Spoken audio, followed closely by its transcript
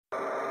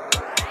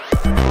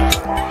Hey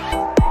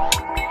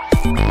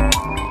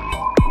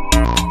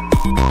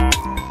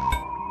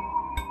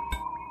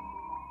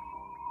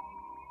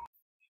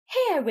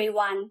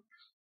everyone,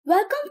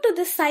 welcome to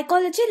this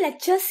psychology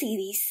lecture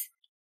series.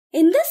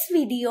 In this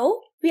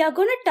video, we are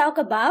going to talk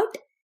about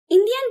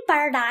Indian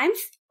paradigms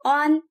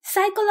on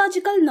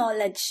psychological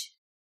knowledge.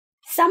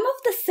 Some of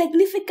the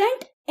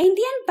significant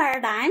Indian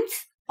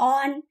paradigms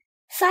on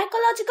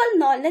psychological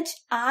knowledge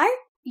are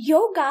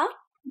yoga,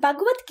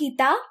 Bhagavad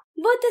Gita,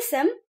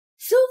 Buddhism,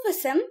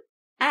 Sufism,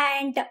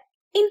 and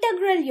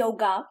integral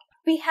yoga.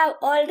 We have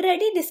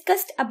already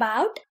discussed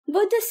about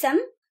Buddhism,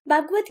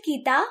 Bhagavad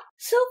Gita,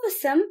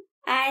 Sufism,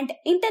 and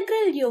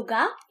integral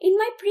yoga in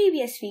my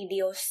previous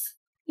videos.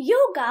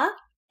 Yoga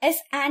is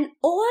an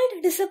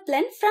old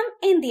discipline from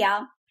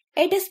India.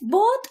 It is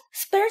both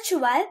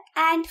spiritual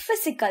and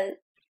physical.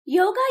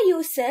 Yoga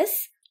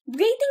uses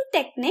breathing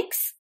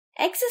techniques,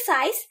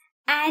 exercise,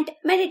 and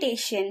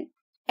meditation.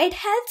 It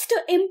helps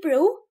to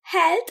improve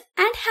health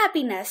and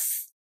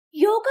happiness.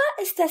 Yoga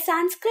is the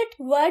Sanskrit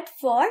word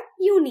for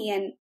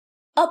union.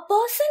 A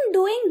person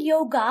doing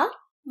yoga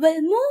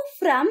will move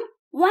from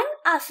one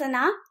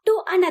asana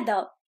to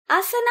another.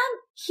 Asana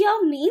here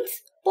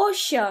means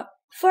posture.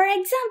 For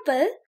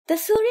example, the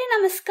Surya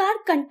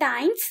Namaskar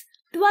contains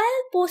 12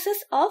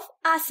 poses of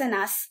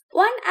asanas,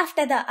 one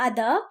after the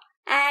other,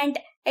 and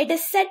it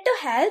is said to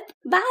help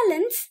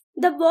balance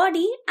the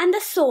body and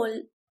the soul.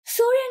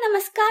 Surya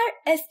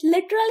Namaskar is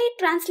literally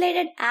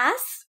translated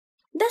as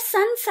the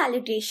sun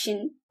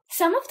salutation.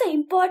 Some of the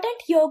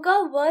important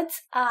yoga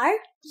words are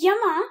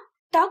Yama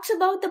talks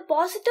about the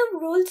positive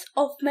rules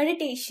of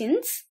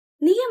meditations.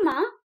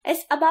 Niyama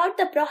is about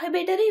the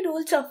prohibitory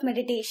rules of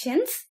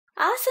meditations.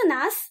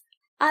 Asanas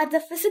are the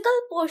physical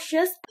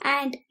postures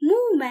and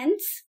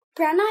movements.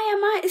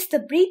 Pranayama is the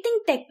breathing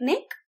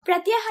technique.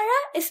 Pratyahara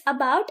is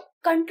about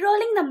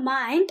controlling the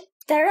mind.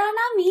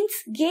 Dharana means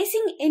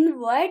gazing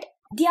inward.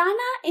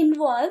 Dhyana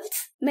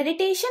involves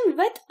meditation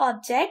with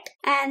object,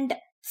 and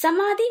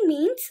Samadhi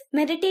means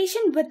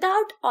meditation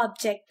without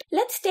object.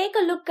 Let's take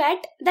a look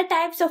at the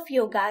types of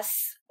yogas.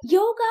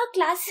 Yoga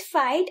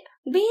classified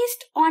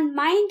based on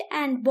mind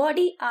and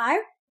body are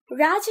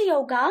Raja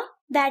Yoga,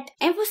 that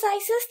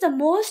emphasizes the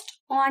most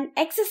on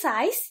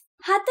exercise,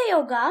 Hatha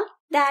Yoga,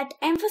 that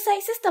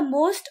emphasizes the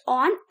most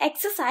on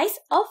exercise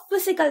of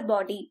physical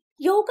body.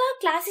 Yoga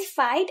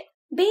classified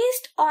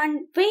based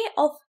on way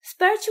of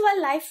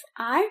spiritual life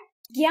are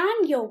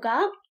Jnana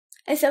Yoga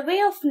is a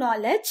way of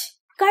knowledge,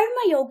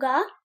 Karma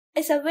Yoga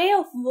is a way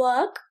of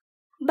work,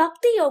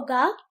 Bhakti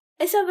Yoga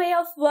is a way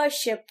of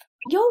worship.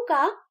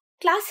 Yoga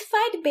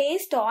classified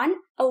based on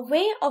a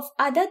way of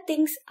other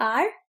things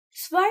are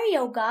Swar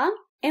Yoga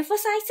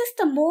emphasizes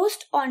the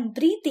most on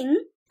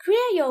breathing,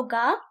 Kriya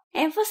Yoga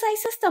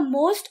emphasizes the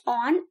most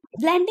on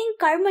blending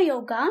Karma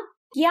Yoga,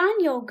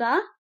 Jnana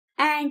Yoga,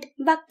 and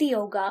Bhakti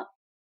Yoga.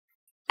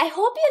 I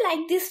hope you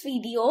like these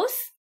videos.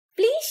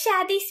 Please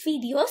share these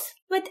videos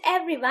with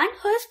everyone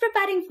who is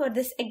preparing for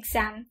this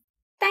exam.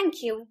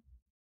 Thank you.